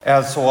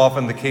As so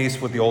often the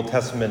case with the Old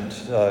Testament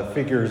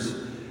figures,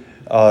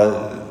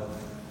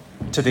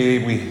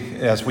 today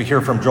as we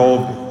hear from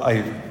Job,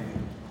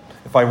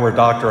 if I were a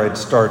doctor, I'd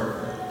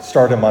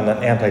start him on an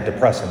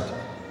antidepressant.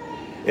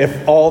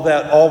 If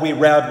all we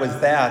read was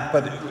that,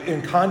 but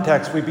in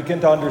context, we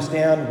begin to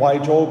understand why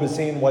Job is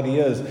saying what he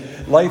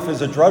is. Life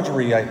is a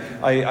drudgery.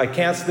 I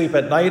can't sleep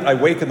at night. I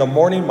wake in the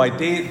morning.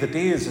 The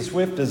day is as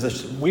swift as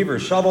a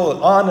weaver's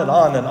shuttle, on and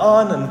on and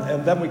on,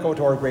 and then we go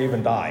to our grave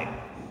and die.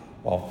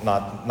 Well,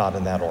 not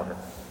in that order.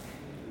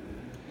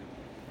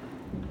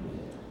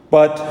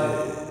 But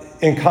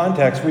in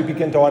context, we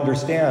begin to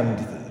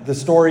understand the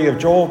story of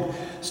Job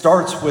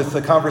starts with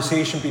the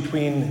conversation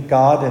between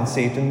God and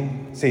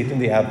Satan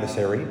the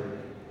adversary.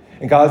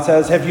 And God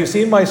says, "Have you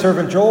seen my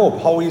servant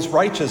Job, how he's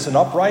righteous and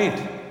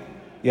upright?"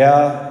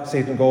 Yeah,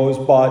 Satan goes,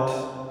 "But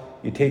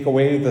you take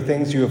away the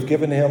things you have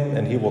given him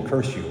and he will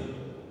curse you.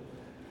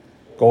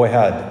 Go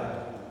ahead,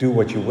 do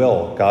what you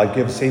will." God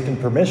gives Satan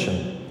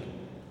permission.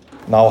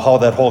 Now, how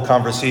that whole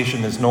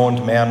conversation is known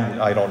to man,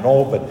 I don't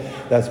know, but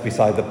that's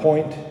beside the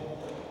point.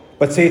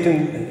 But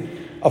Satan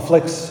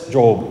afflicts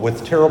Job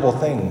with terrible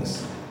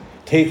things.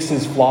 Takes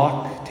his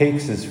flock,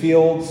 takes his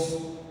fields,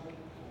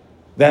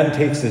 then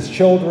takes his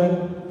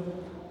children,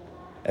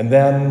 and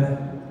then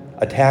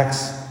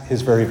attacks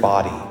his very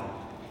body.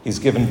 He's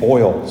given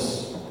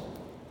boils,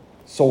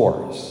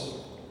 sores,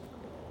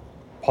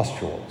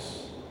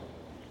 pustules.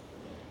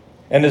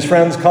 And his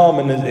friends come,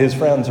 and his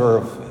friends are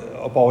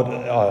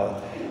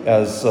about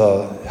as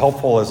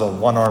helpful as a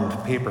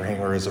one-armed paper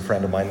hanger, as a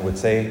friend of mine would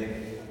say.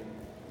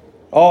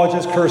 "Oh,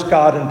 just curse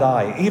God and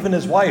die." Even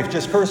his wife,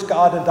 "Just curse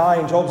God and die."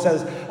 And Job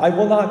says, "I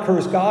will not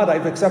curse God.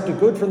 I've accepted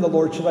good from the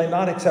Lord. Should I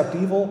not accept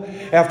evil?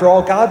 After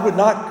all, God would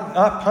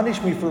not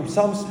punish me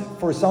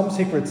for some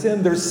secret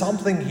sin. There's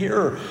something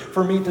here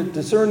for me to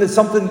discern. There's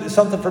something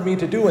for me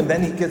to do." And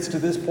then he gets to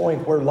this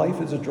point where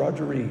life is a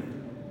drudgery,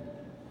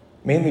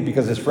 mainly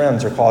because his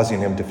friends are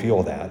causing him to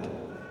feel that.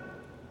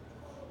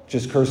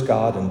 Just curse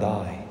God and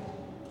die.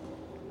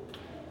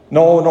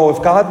 No,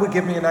 if God would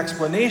give me an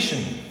explanation,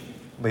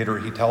 later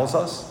he tells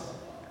us.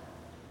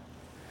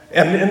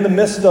 And in the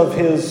midst of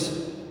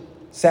his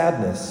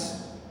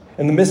sadness,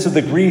 in the midst of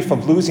the grief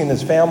of losing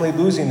his family,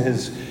 losing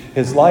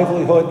his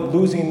livelihood,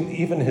 losing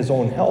even his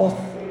own health,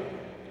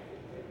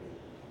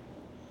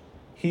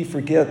 he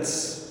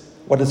forgets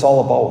what it's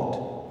all about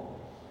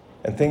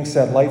and thinks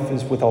that life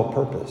is without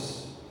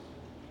purpose.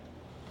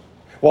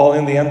 Well,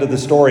 in the end of the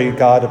story,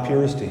 God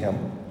appears to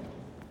him,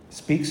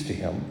 speaks to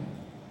him,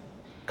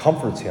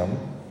 comforts him,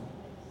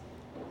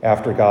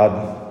 after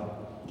God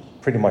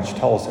pretty much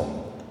tells him,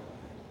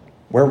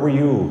 "Where were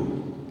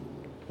you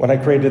when I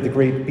created the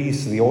great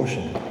beasts of the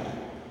ocean?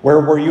 Where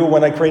were you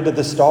when I created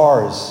the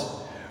stars?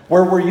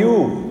 Where were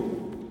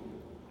you?"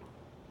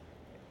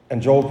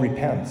 And Job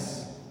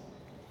repents.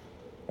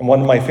 And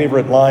one of my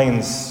favorite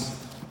lines,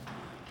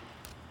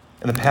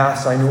 "In the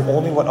past I knew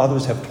only what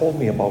others have told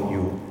me about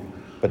you,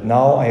 but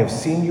now I have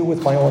seen you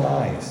with my own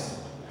eyes.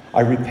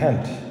 I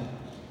repent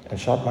and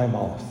shut my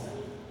mouth."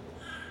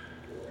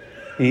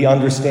 He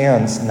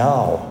understands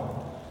now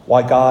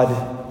why God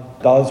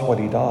does what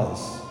he does,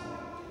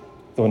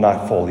 though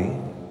not fully.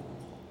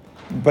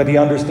 But he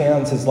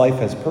understands his life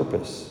has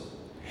purpose.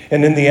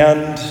 And in the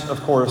end,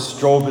 of course,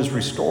 Job is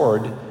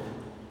restored.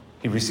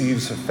 He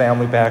receives his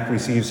family back,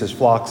 receives his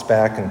flocks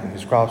back and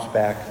his crops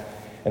back,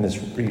 and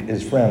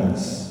his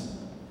friends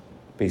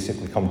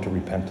basically come to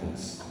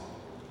repentance.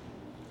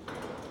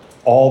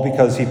 All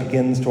because he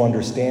begins to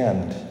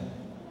understand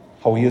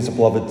how he is a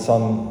beloved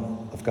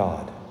Son of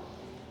God.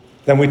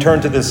 Then we turn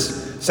to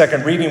this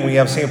second reading. We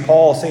have St.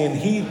 Paul saying,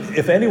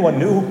 if anyone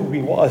knew who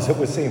he was, it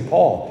was St.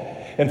 Paul.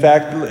 In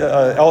fact,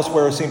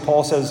 elsewhere, St.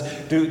 Paul says,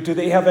 do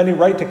they have any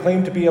right to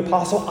claim to be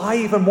apostle? I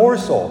even more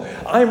so.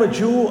 I'm a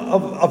Jew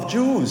of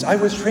Jews. I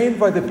was trained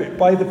by the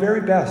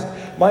very best.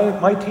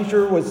 My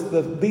teacher was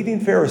the leading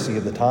Pharisee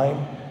of the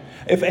time.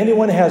 If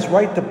anyone has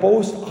right to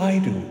boast, I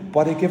do,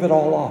 but I give it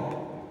all up,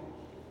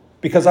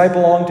 because I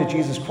belong to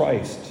Jesus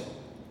Christ.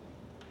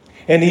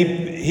 And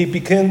he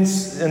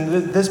begins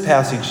in this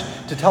passage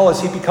to tell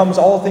us he becomes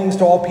all things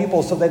to all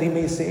people so that he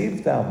may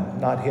save them,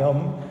 not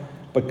him,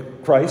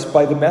 but Christ,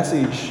 by the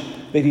message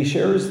that he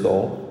shares,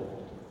 though,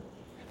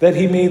 that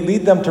he may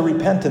lead them to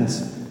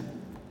repentance.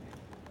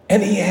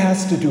 And he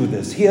has to do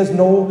this. He has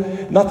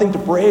nothing to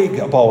brag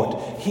about.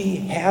 He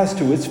has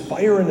to. It's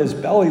fire in his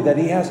belly that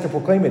he has to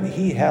proclaim it.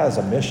 He has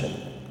a mission.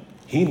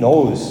 He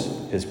knows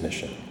his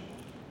mission.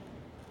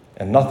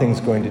 And nothing's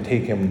going to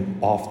take him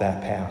off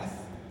that path.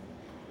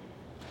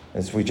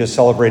 As we just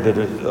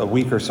celebrated a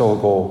week or so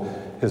ago,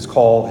 his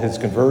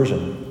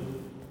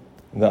conversion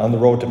on the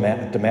road to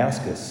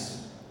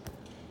Damascus,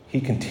 he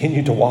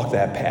continued to walk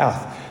that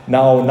path.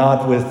 Now,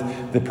 not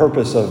with the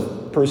purpose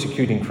of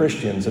persecuting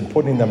Christians and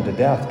putting them to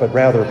death, but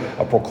rather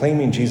of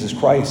proclaiming Jesus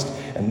Christ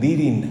and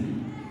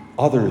leading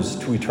others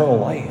to eternal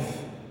life.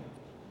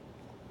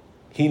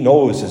 He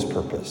knows his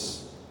purpose.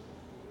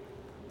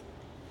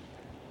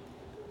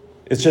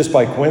 It's just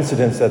by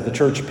coincidence that the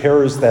church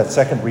pairs that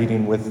second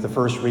reading with the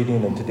first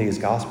reading in today's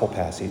gospel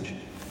passage.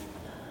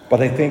 But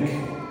I think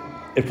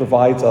it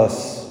provides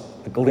us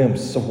a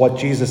glimpse of why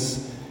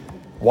Jesus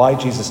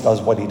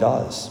does what he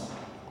does.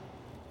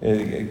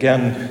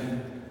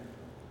 Again,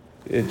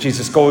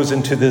 Jesus goes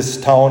into this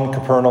town,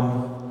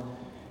 Capernaum.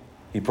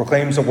 He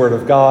proclaims the word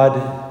of God.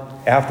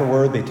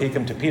 Afterward, they take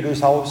him to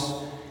Peter's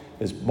house.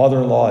 His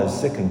mother-in-law is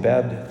sick in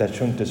bed. That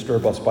shouldn't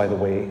disturb us, by the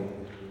way.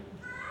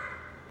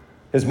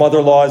 His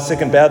mother-in-law is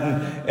sick in bed,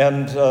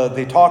 and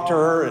they talk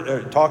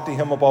to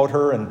him about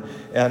her,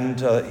 and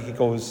he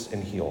goes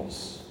and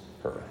heals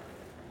her.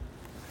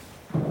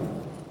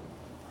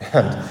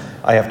 And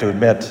I have to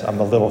admit, I'm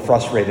a little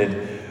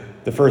frustrated.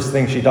 The first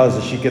thing she does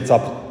is she gets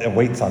up and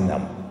waits on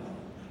them.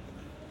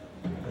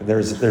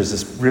 There's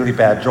this really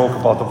bad joke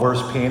about the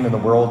worst pain in the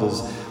world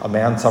is a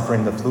man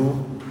suffering the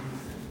flu.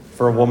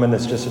 For a woman,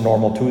 it's just a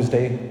normal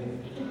Tuesday.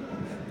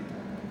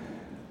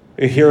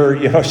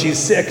 Here, she's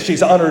sick,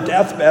 she's on her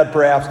deathbed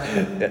perhaps,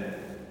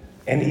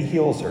 and he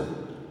heals her.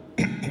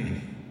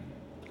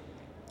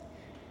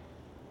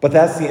 But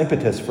that's the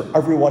impetus for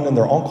everyone and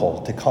their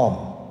uncle to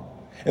come.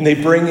 And they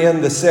bring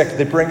in the sick,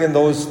 they bring in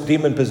those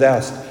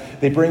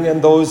demon-possessed, they bring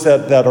in those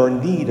that are in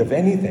need of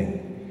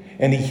anything.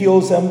 And he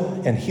heals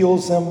them and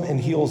heals them and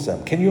heals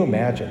them. Can you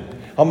imagine?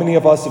 How many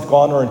of us have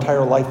gone our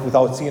entire life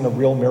without seeing a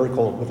real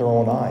miracle with our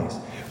own eyes?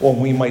 Well,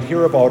 we might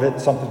hear about it,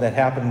 something that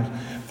happened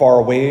far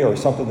away or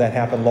something that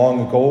happened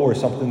long ago or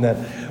something that,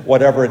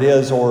 whatever it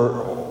is,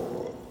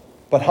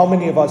 but how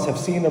many of us have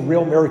seen a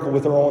real miracle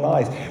with our own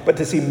eyes? But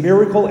to see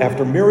miracle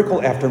after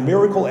miracle after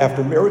miracle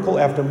after miracle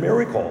after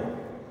miracle.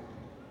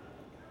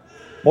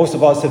 Most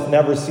of us have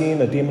never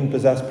seen a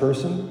demon-possessed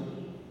person.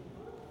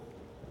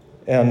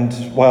 And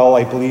while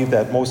I believe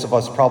that most of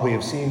us probably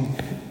have seen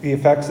the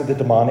effects of the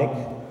demonic,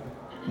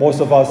 most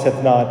of us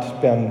have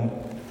not been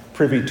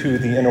privy to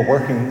the inner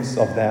workings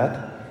of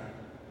that.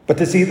 But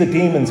to see the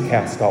demons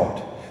cast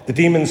out, the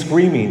demons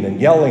screaming and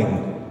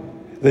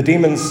yelling, the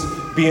demons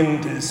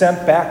being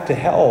sent back to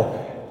hell,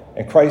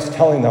 and Christ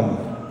telling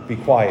them, be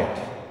quiet.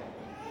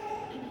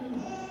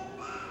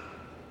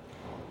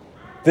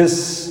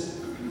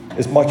 This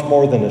is much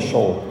more than a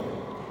show.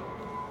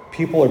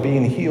 People are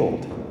being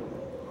healed.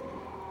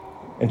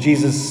 And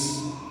Jesus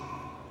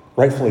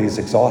rightfully is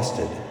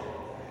exhausted.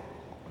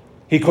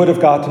 He could have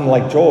gotten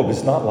like Job,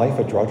 is not life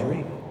a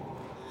drudgery?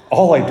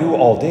 All I do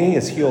all day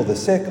is heal the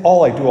sick.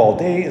 All I do all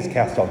day is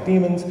cast out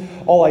demons.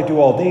 All I do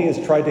all day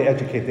is try to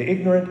educate the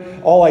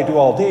ignorant. All I do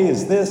all day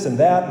is this and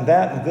that and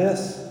that and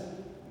this.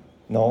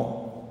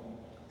 No.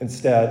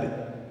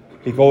 Instead,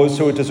 he goes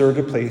to a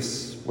deserted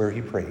place where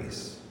he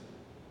prays.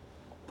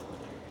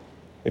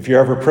 If you're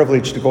ever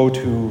privileged to go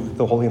to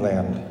the Holy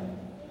Land,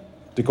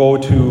 to go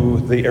to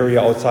the area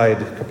outside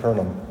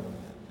Capernaum,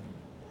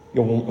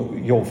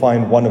 you'll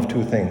find one of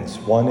two things.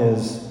 One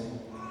is,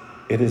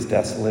 it is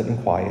desolate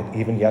and quiet,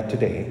 even yet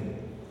today.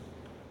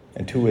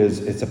 And two is,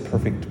 it's a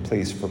perfect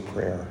place for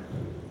prayer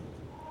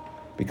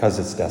because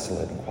it's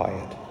desolate and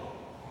quiet.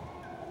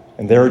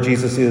 And there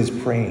Jesus is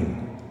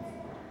praying,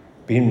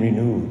 being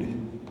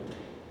renewed.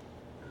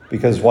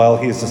 Because while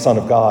he is the Son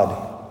of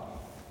God,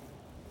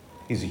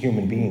 he's a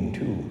human being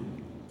too.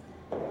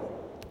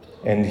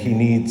 And he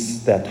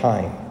needs that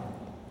time.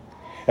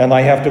 And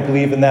I have to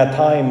believe in that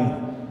time,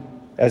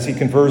 as he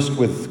conversed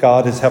with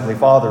God, his Heavenly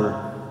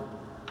Father,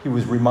 he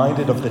was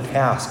reminded of the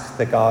task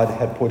that God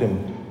had put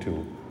him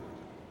to.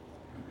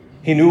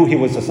 He knew he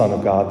was the Son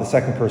of God, the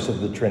second person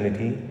of the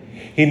Trinity.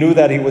 He knew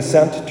that he was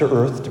sent to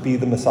earth to be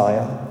the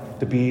Messiah,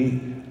 to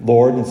be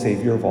Lord and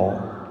Savior of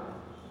all.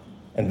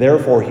 And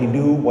therefore, he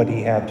knew what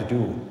he had to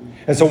do.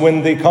 And so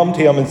when they come to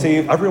him and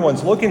say,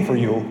 everyone's looking for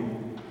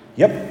you,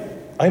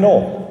 yep, I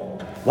know,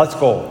 let's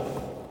go.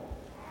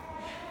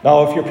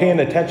 Now, if you're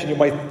paying attention, you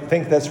might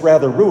think that's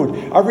rather rude.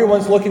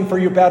 Everyone's looking for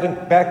you back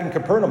in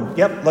Capernaum.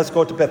 Yep, let's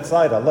go to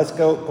Bethsaida. Let's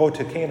go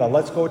to Cana.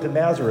 Let's go to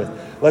Nazareth.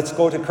 Let's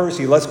go to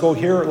Cursi. Let's go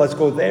here. Let's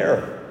go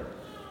there.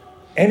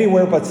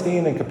 Anywhere but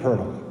staying in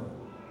Capernaum.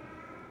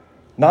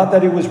 Not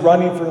that he was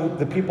running from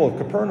the people of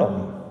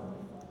Capernaum,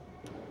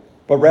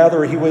 but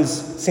rather he was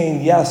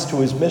saying yes to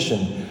his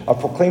mission of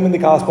proclaiming the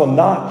gospel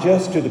not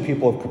just to the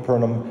people of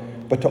Capernaum,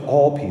 but to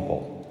all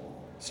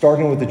people,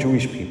 starting with the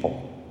Jewish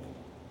people.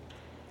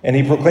 And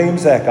he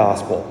proclaims that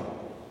gospel.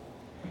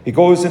 He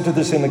goes into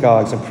the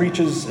synagogues and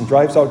preaches and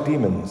drives out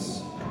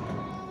demons.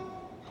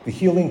 The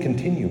healing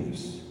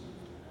continues.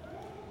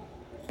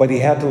 But he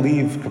had to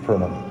leave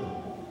Capernaum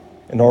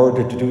in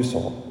order to do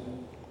so.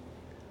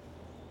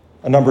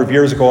 A number of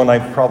years ago, and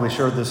I've probably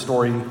shared this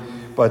story,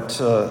 but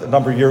a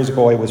number of years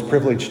ago I was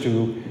privileged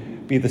to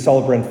be the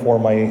celebrant for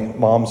my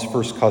mom's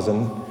first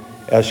cousin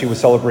as she was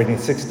celebrating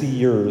 60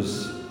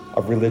 years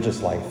of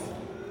religious life.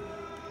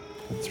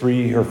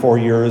 3 or 4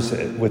 years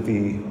with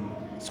the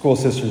School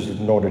Sisters of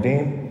Notre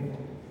Dame,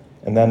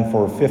 and then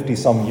for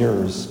 50-some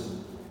years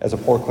as a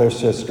Port Clare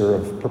Sister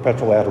of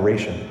Perpetual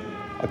Adoration,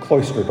 a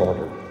cloistered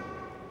order.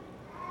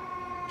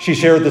 She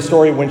shared the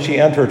story when she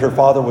entered. Her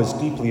father was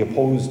deeply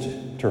opposed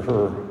to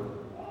her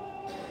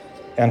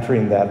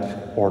entering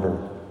that order.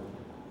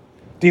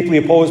 Deeply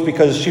opposed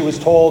because she was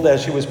told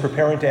as she was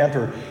preparing to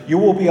enter, you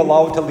will be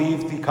allowed to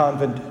leave the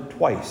convent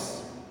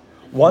twice.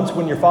 Once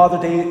when your father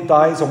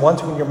dies and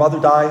once when your mother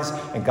dies,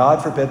 and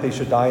God forbid they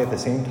should die at the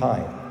same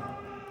time.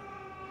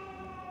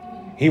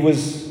 He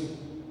was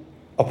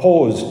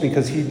opposed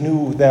because he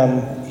knew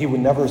then he would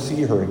never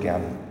see her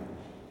again.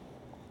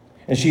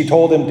 And she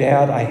told him,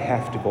 "Dad, I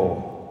have to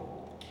go."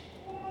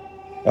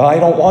 "I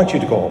don't want you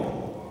to go."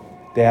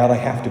 "Dad, I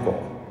have to go."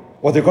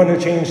 "Well, they're going to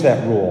change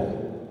that rule."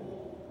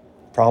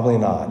 "Probably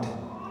not."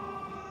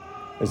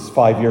 It's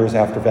 5 years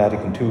after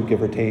Vatican II,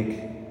 give or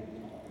take.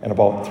 And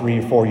about 3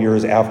 or 4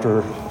 years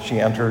after she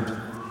entered,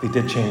 they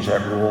did change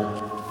that rule.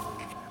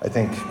 I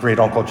think Great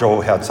Uncle Joe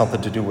had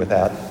something to do with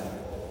that.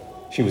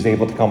 She was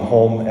able to come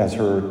home as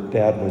her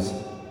dad was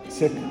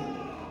sick.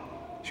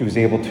 She was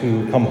able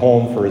to come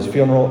home for his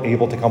funeral,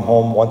 able to come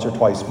home once or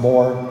twice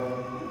more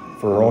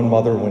for her own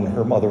mother when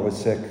her mother was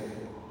sick,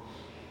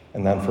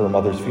 and then for her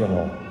mother's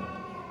funeral.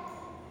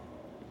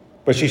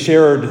 But she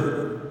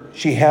shared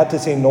she had to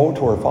say no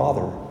to her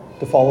father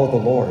to follow the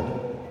Lord.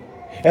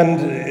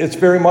 And it's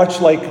very much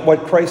like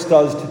what Christ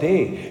does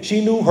today.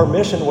 She knew her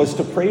mission was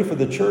to pray for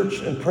the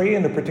church and pray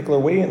in a particular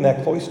way in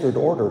that cloistered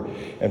order.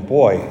 And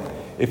boy,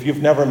 if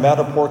you've never met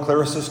a Poor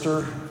Clare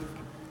sister,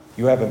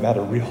 you haven't met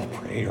a real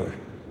prayer.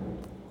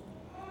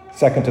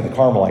 Second to the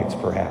Carmelites,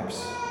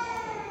 perhaps.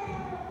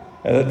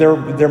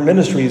 Their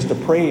ministry is to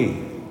pray.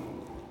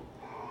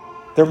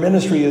 Their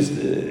ministry is,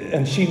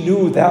 and she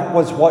knew that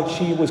was what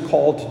she was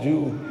called to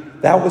do.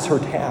 That was her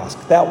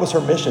task. That was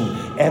her mission.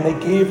 And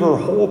it gave her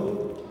hope.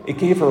 It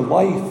gave her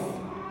life.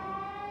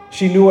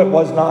 She knew it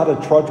was not a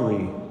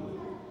drudgery.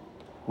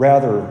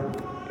 Rather,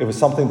 it was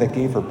something that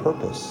gave her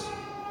purpose.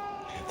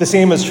 The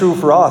same is true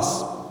for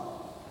us,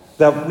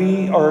 that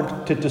we are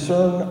to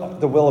discern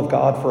the will of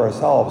God for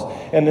ourselves.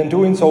 And in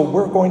doing so,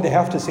 we're going to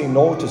have to say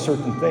no to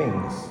certain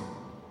things.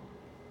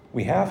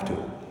 We have to.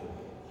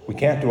 We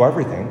can't do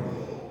everything.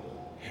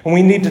 And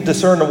we need to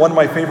discern. And one of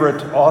my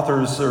favorite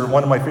authors, or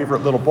one of my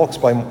favorite little books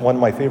by one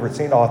of my favorite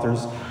saint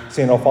authors,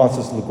 St.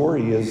 Alphonsus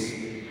Liguori, is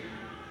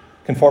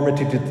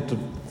Conformity to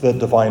the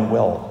Divine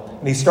Will.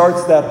 And he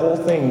starts that whole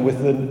thing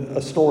with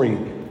a story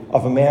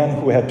of a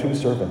man who had 2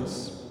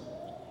 servants.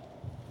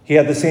 He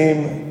had the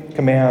same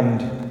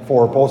command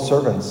for both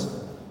servants.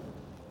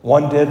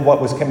 One did what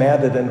was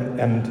commanded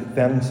and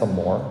then some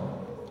more.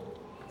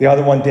 The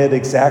other one did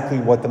exactly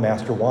what the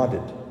master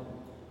wanted.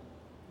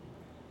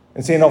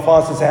 And St.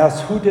 Alphonsus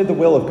asks, who did the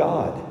will of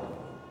God?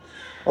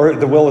 Or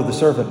the will of the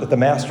servant, the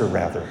master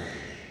rather.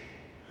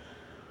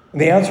 And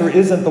the answer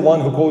isn't the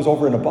one who goes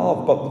over and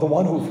above, but the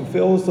one who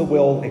fulfills the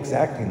will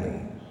exactingly.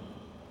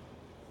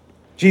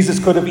 Jesus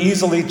could have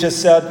easily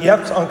just said, yep,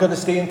 I'm going to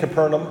stay in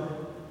Capernaum.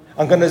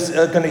 I'm going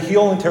to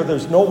heal until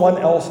there's no one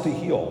else to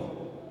heal.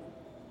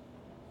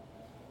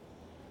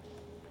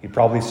 He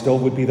probably still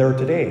would be there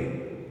today.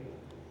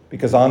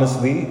 Because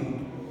honestly,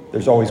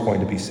 there's always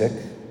going to be sick.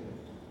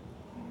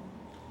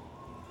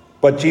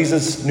 But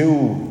Jesus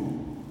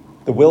knew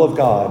the will of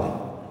God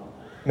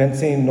meant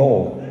saying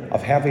no,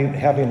 of having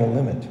a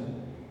limit.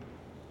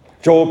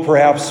 Job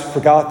perhaps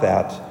forgot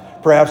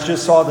that. Perhaps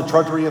just saw the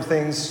drudgery of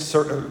things,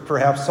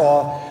 perhaps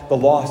saw the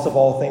loss of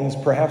all things,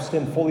 perhaps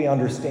didn't fully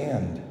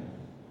understand.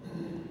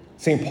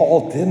 St.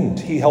 Paul didn't.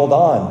 He held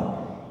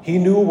on. He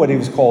knew what he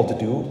was called to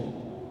do.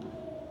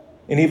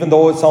 And even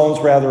though it sounds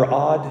rather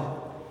odd,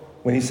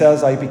 when he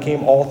says, I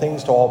became all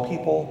things to all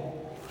people,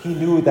 he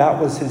knew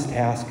that was his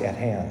task at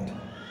hand.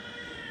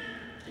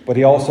 But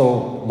he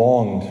also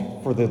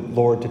longed for the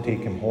Lord to take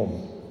him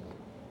home.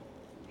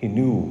 He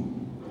knew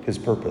his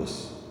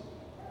purpose.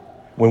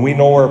 When we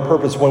know our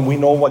purpose, when we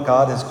know what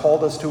God has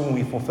called us to, and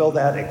we fulfill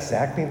that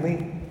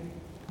exactingly,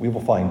 we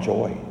will find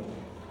joy.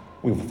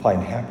 We will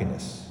find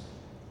happiness.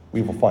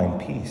 We will find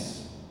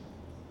peace.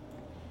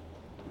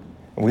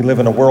 And we live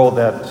in a world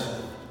that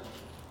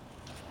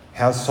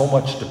has so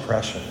much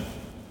depression,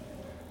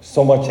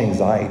 so much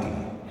anxiety.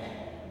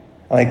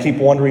 And I keep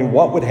wondering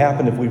what would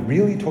happen if we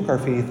really took our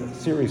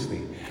faith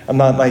seriously. I'm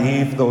not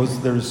naive.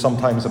 There's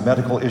sometimes a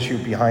medical issue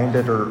behind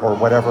it or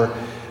whatever.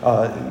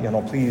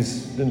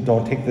 Please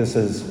don't take this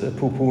as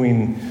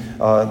poo-pooing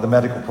the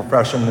medical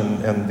profession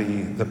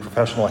and the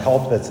professional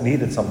help that's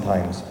needed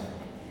sometimes.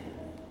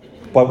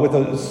 But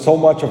with so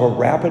much of a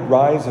rapid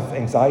rise of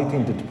anxiety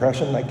and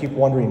depression, I keep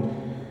wondering,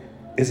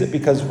 is it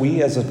because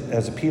we as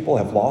a people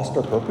have lost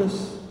our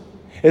purpose?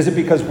 Is it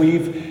because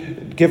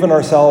we've given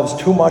ourselves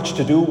too much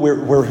to do?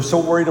 We're so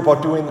worried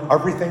about doing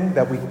everything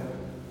that we,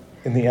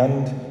 in the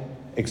end,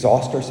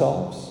 exhaust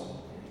ourselves?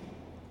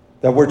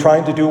 That we're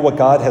trying to do what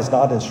God has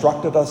not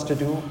instructed us to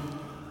do?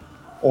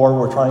 Or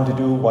we're trying to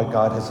do what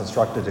God has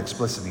instructed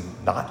explicitly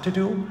not to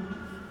do?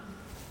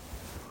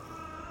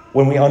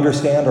 When we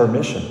understand our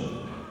mission,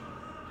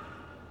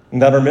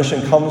 and that our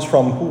mission comes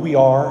from who we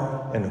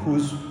are and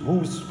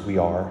whose we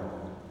are,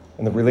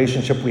 and the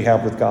relationship we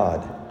have with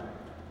God,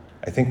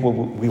 I think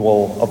we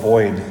will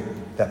avoid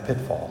that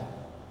pitfall.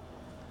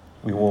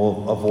 We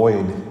will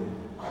avoid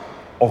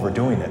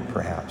overdoing it,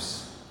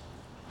 perhaps,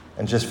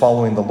 and just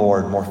following the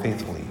Lord more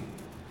faithfully,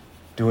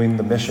 doing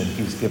the mission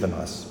He's given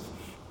us.